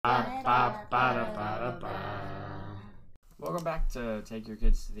Welcome back to Take Your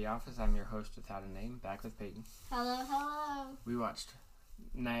Kids to the Office. I'm your host without a name, back with Peyton. Hello. We watched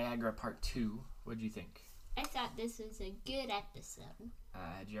Niagara Part 2. What'd you think? I thought this was a good episode.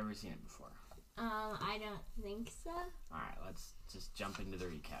 Had you ever seen it before? I don't think so. Alright, let's just jump into the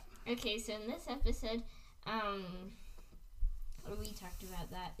recap. Okay, so in this episode, we talked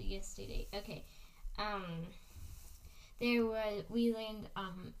about that yesterday. Okay, we learned,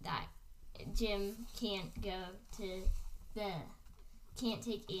 that Jim can't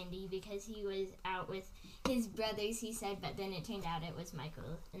take Andy because he was out with his brothers, he said, but then it turned out it was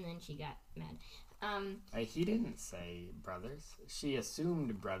Michael, and then she got mad. He didn't say brothers. She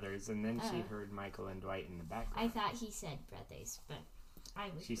assumed brothers, and then she heard Michael and Dwight in the background. I thought he said brothers, but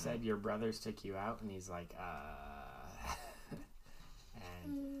She said, your brothers took you out, and he's like,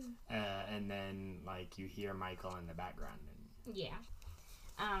 and then, like, you hear Michael in the background. Yeah.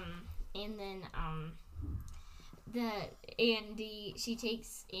 And then, she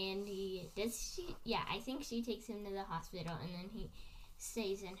takes Andy, does she? Yeah, I think she takes him to the hospital, and then he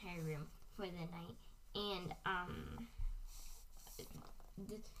stays in her room for the night. And,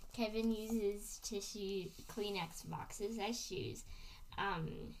 Kevin uses Kleenex boxes as shoes.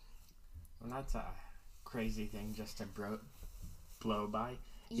 Well, that's a crazy thing just to blow by.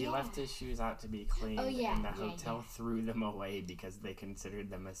 He left his shoes out to be clean, and the hotel threw them away because they considered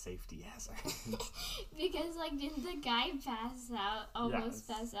them a safety hazard. Because, like, didn't the guy pass out? Almost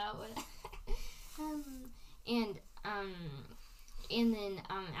pass out with. And then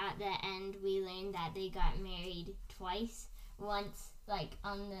at the end we learned that they got married twice. Once, like,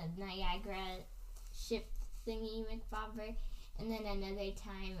 on the Niagara ship thingy with Bobber, and then another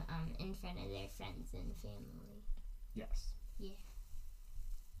time in front of their friends and family. Yes. Yeah.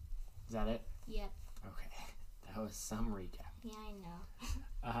 Is that it? Yep. Okay. That was some recap. Yeah,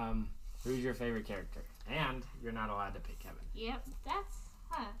 I know. Who's your favorite character? And you're not allowed to pick Kevin. Yep,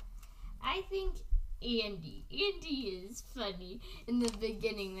 I think Andy. Andy is funny in the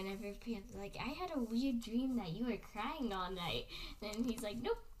beginning whenever Pam's like, I had a weird dream that you were crying all night. Then he's like,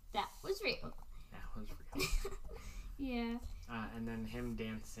 nope, that was real. That was real. Yeah. And then him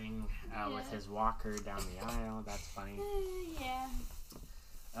dancing with his walker down the aisle. That's funny. Yeah.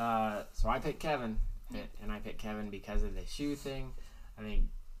 So I picked Kevin, and I picked Kevin because of the shoe thing. I think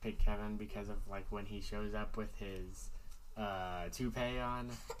picked Kevin because of, like, when he shows up with his toupee on,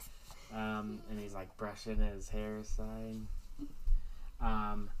 and he's, like, brushing his hair aside.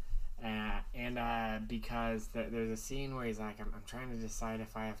 And because there's a scene where he's like, I'm trying to decide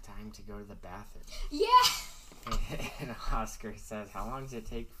if I have time to go to the bathroom. Yeah. And Oscar says, how long does it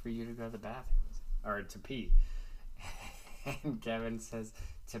take for you to go to the bathroom? Or to pee? And Kevin says,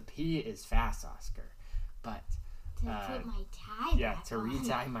 to pee is fast, Oscar. But to put my tie back to on.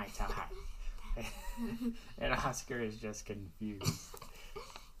 retie my tie. And Oscar is just confused.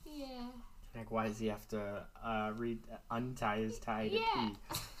 Yeah. Like, why does he have to untie his tie to pee?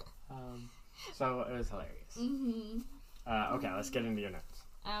 So it was hilarious. Mm-hmm. Okay, let's get into your notes.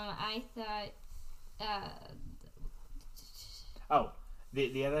 I thought...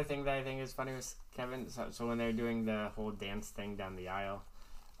 The other thing that I think is funny was Kevin, so when they're doing the whole dance thing down the aisle,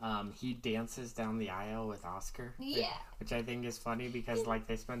 he dances down the aisle with Oscar. Yeah. Which I think is funny because, like,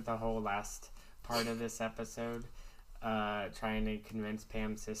 they spent the whole last part of this episode trying to convince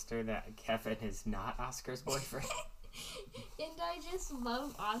Pam's sister that Kevin is not Oscar's boyfriend. And I just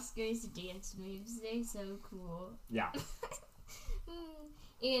love Oscar's dance moves. They're so cool. Yeah.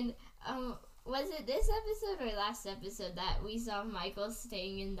 And, was it this episode or last episode that we saw Michael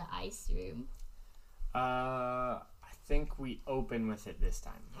staying in the ice room? I think we open with it this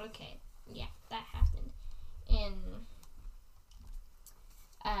time. Okay, yeah, that happened. And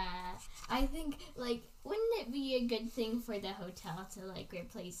I think, like, wouldn't it be a good thing for the hotel to, like,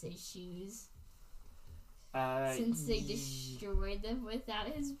 replace his shoes? Since they destroyed them without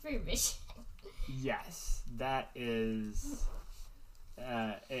his permission. Yes, that is...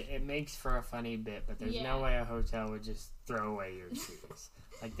 it makes for a funny bit, but there's no way a hotel would just throw away your shoes.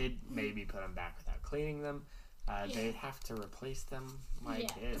 Like, they'd maybe put them back without cleaning them. They'd have to replace them.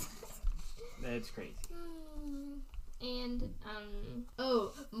 Like, it's crazy. And,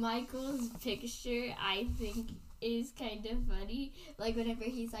 Michael's picture, I think, is kind of funny. Like, whenever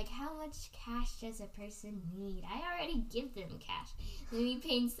he's like, how much cash does a person need? I already give them cash. And he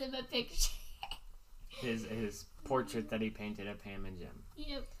paints them a picture. His portrait that he painted of Pam and Jim.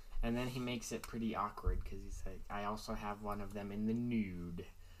 Yep. And then he makes it pretty awkward because he's like, I also have one of them in the nude,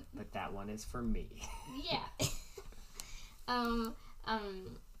 but that one is for me. Yeah.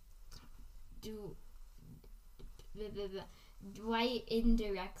 Dwight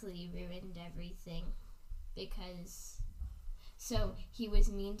indirectly ruined everything because so he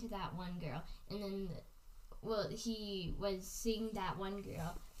was mean to that one girl, and then he was seeing that one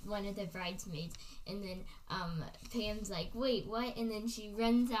girl, one of the bridesmaids, and then Pam's like, wait, what? And then she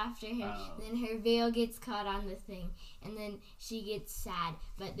runs after him, and then her veil gets caught on the thing, and then she gets sad,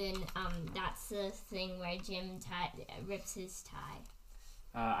 but then that's the thing where Jim rips his tie.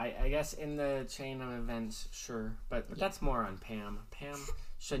 I guess in the chain of events, sure, but that's more on Pam. Pam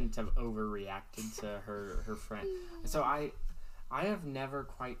shouldn't have overreacted to her friend. So I have never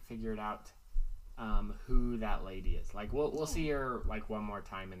quite figured out who that lady is. Like we'll see her like one more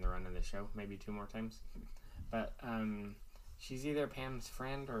time in the run of the show, maybe 2 more times, but she's either Pam's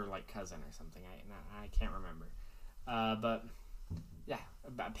friend or like cousin or something. I can't remember. But yeah,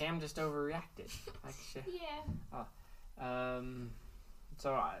 Pam just overreacted. Like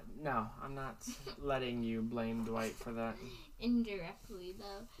So, no, I'm not letting you blame Dwight for that. Indirectly,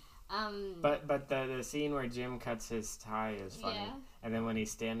 though. But the scene where Jim cuts his tie is funny. Yeah. And then when he's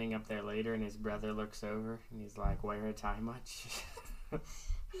standing up there later and his brother looks over and he's like, wear a tie much?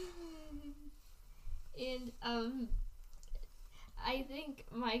 And, I think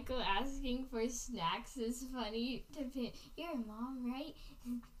Michael asking for snacks is funny to Pam. You're a mom, right?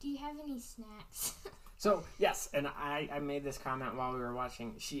 Do you have any snacks? So, yes, and I made this comment while we were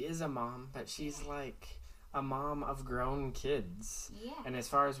watching. She is a mom, but she's like a mom of grown kids. Yeah. And as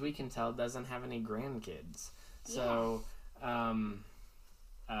far as we can tell, doesn't have any grandkids. So,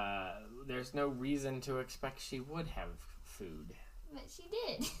 there's no reason to expect she would have food. But she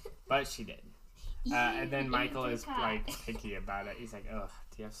did. But she did. And then Michael is like picky about it. He's like, "Oh,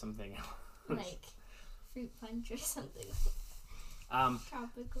 do you have something else?" Like fruit punch or something.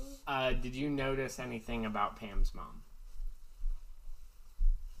 Tropical. Did you notice anything about Pam's mom?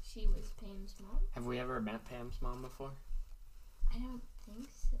 She was Pam's mom? Have we ever met Pam's mom before? I don't think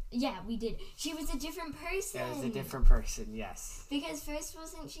so. Yeah, we did. She was a different person. Yeah, it was a different person, yes. Because first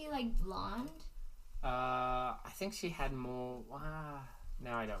wasn't she like blonde? I think she had more...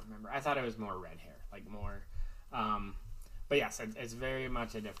 no, I don't remember. I thought it was more red hair. Like more... but yes, it's very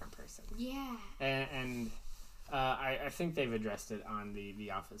much a different person. Yeah. And I think they've addressed it on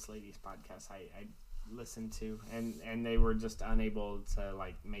the Office Ladies podcast I listened to, and they were just unable to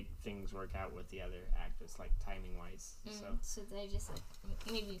like make things work out with the other actress, like timing wise. So they're just like,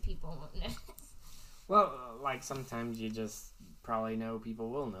 maybe people won't notice. Well, like sometimes you just probably know people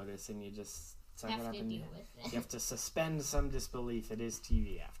will notice, and you just suck it up and you have to suspend some disbelief. It is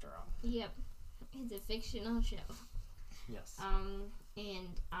TV after all. Yep, it's a fictional show. Yes.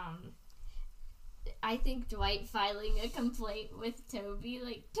 I think Dwight filing a complaint with Toby,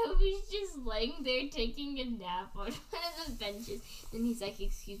 like, Toby's just laying there taking a nap on one of the benches. And he's like,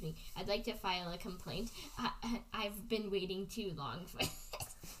 excuse me, I'd like to file a complaint. I've been waiting too long for this.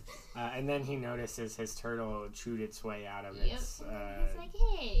 And then he notices his turtle chewed its way out of its... he's like,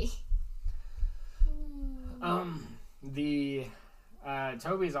 hey.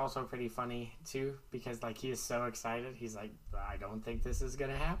 Toby's also pretty funny too, because like he is so excited. He's like, I don't think this is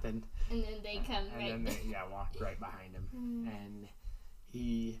gonna happen. And then they come walk right behind him, and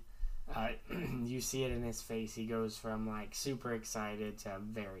he, you see it in his face. He goes from like super excited to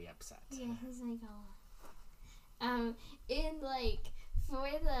very upset. Yeah, he's like, oh. And like for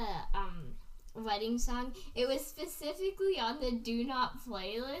the wedding song, it was specifically on the Do Not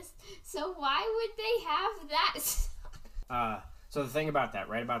playlist. So why would they have that? So the thing about that,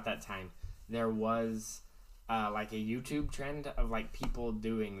 right about that time, there was like a YouTube trend of like people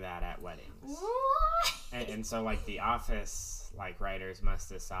doing that at weddings. What? And so like the Office like writers must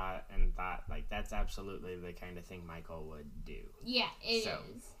have saw it and thought like that's absolutely the kind of thing Michael would do. Yeah, it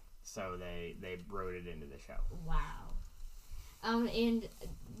is. So they wrote it into the show. Wow. And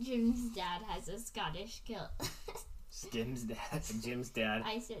Jim's dad has a Scottish kilt. Jim's dad.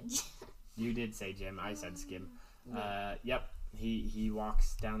 I said Jim. You did say Jim. I said Skim. Yep. He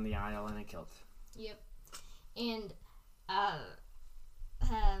walks down the aisle in a kilt. Yep. And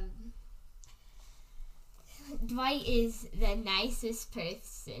Dwight is the nicest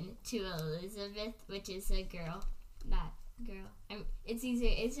person to Elizabeth, which is a girl. That girl. It's either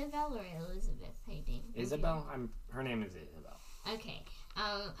Isabel or Elizabeth. Her name. Isabel. Her name is Isabel. Okay.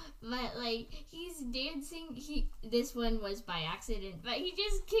 But like he's dancing. This one was by accident, but he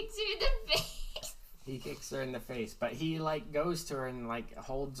just kicks her in the face. He kicks her in the face, but he like goes to her and like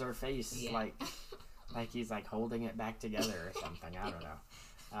holds her face like he's like holding it back together or something. I don't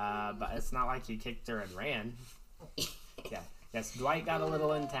know. But it's not like he kicked her and ran. Yeah. Yes, Dwight got a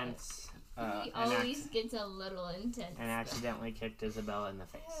little intense. He always gets a little intense. And accidentally kicked Isabella in the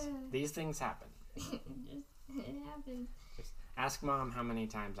face. These things happen. It happens. Just ask Mom how many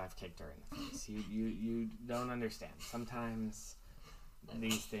times I've kicked her in the face. You don't understand. Sometimes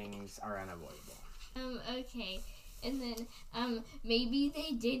these things are unavoidable. Okay. And then, maybe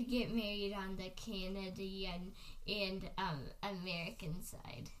they did get married on the Canadian and American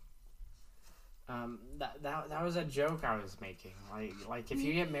side. That was a joke I was making. Like if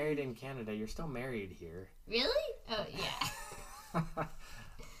you get married in Canada, you're still married here. Really? Oh, yeah.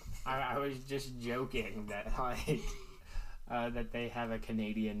 I was just joking that that they have a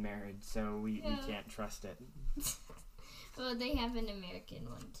Canadian marriage, so we can't trust it. Well, they have an American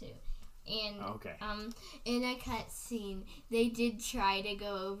one too. And okay. In a cutscene, they did try to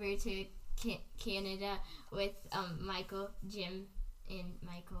go over to Canada with Michael, Jim, and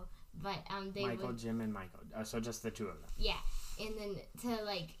Michael, but Jim, and Michael. So just the two of them. Yeah, and then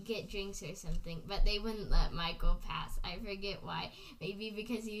to get drinks or something, but they wouldn't let Michael pass. I forget why. Maybe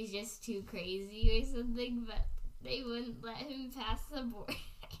because he was just too crazy or something, but they wouldn't let him pass the border.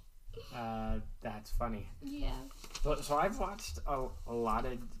 That's funny. Yeah. So I've watched a lot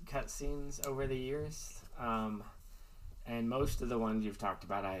of cutscenes over the years, and most of the ones you've talked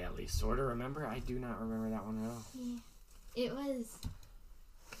about I at least sort of remember. I do not remember that one at all. Yeah.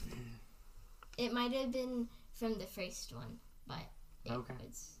 It might have been from the first one, but it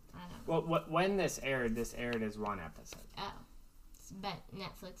was, I don't know. Well, when this aired as one episode. Oh. But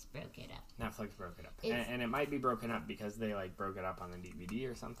Netflix broke it up. And it might be broken up because they broke it up on the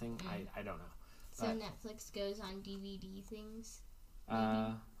DVD or something. I don't know. So Netflix goes on DVD things?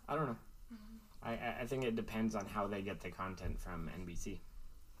 I don't know. I think it depends on how they get the content from NBC.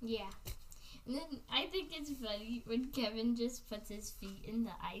 Yeah. And then I think it's funny when Kevin just puts his feet in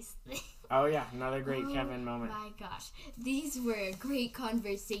the ice thing. Oh yeah, another great Kevin moment. Oh my gosh. These were a great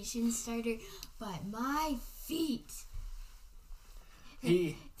conversation starter, but my feet...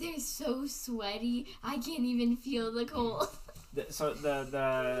 They're so sweaty. I can't even feel the cold. So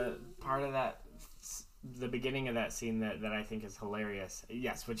the part of that, the beginning of that scene that I think is hilarious.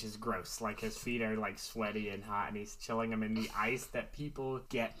 Yes, which is gross. Like his feet are sweaty and hot, and he's chilling them in the ice that people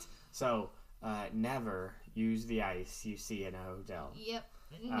get. So never use the ice you see in a hotel. Yep,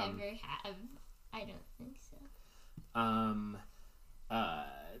 never have. I don't think so.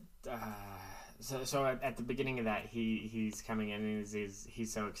 So at the beginning of that, he's coming in and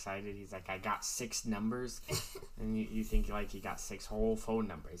he's so excited. He's like, I got 6 numbers, and you think he got 6 whole phone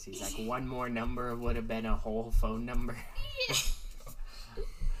numbers. He's like, one more number would have been a whole phone number.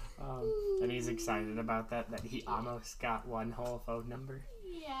 And he's excited about that he almost got 1 whole phone number.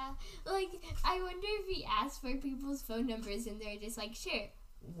 Yeah, I wonder if he asked for people's phone numbers and they're just like, sure,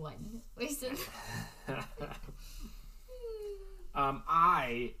 1 or something.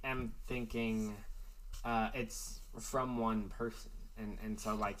 I am thinking it's from one person, and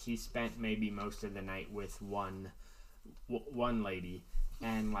so he spent maybe most of the night with one lady,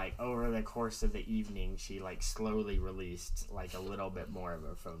 and over the course of the evening she slowly released a little bit more of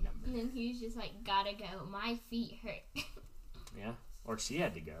her phone number. And then he was just gotta go, my feet hurt. Yeah, or she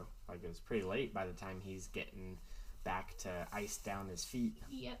had to go. It was pretty late by the time he's getting back to ice down his feet.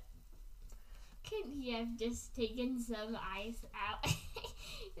 Yep. Couldn't he have just taken some ice out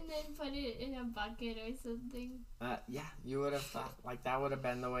and then put it in a bucket or something? Yeah, you would have thought that would have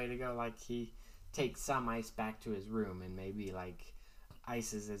been the way to go. He takes some ice back to his room and maybe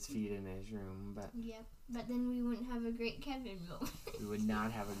ices his feet in his room. But yep, but then we wouldn't have a great Kevin moment. We would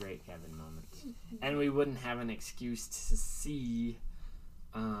not have a great Kevin moment, and we wouldn't have an excuse to see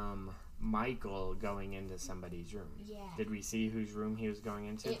Michael going into somebody's room. Yeah. Did we see whose room he was going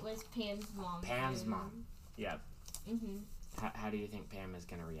into? It was Pam's mom. Pam's mom. Yep. Mhm. How do you think Pam is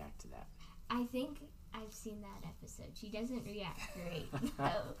going to react to that? I think I've seen that episode. She doesn't react great.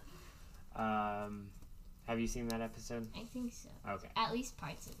 So. Have you seen that episode? I think so. Okay. At least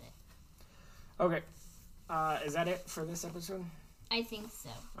parts of it. Okay. Is that it for this episode? I think so.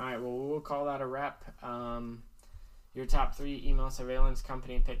 All right. Well, we'll call that a wrap. Your top 3 email surveillance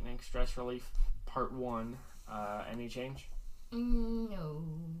company picnic stress relief part 1. Any change? No.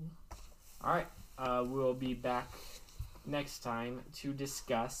 All right. We'll be back next time to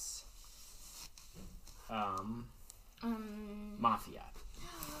discuss Mafia.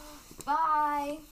 Bye.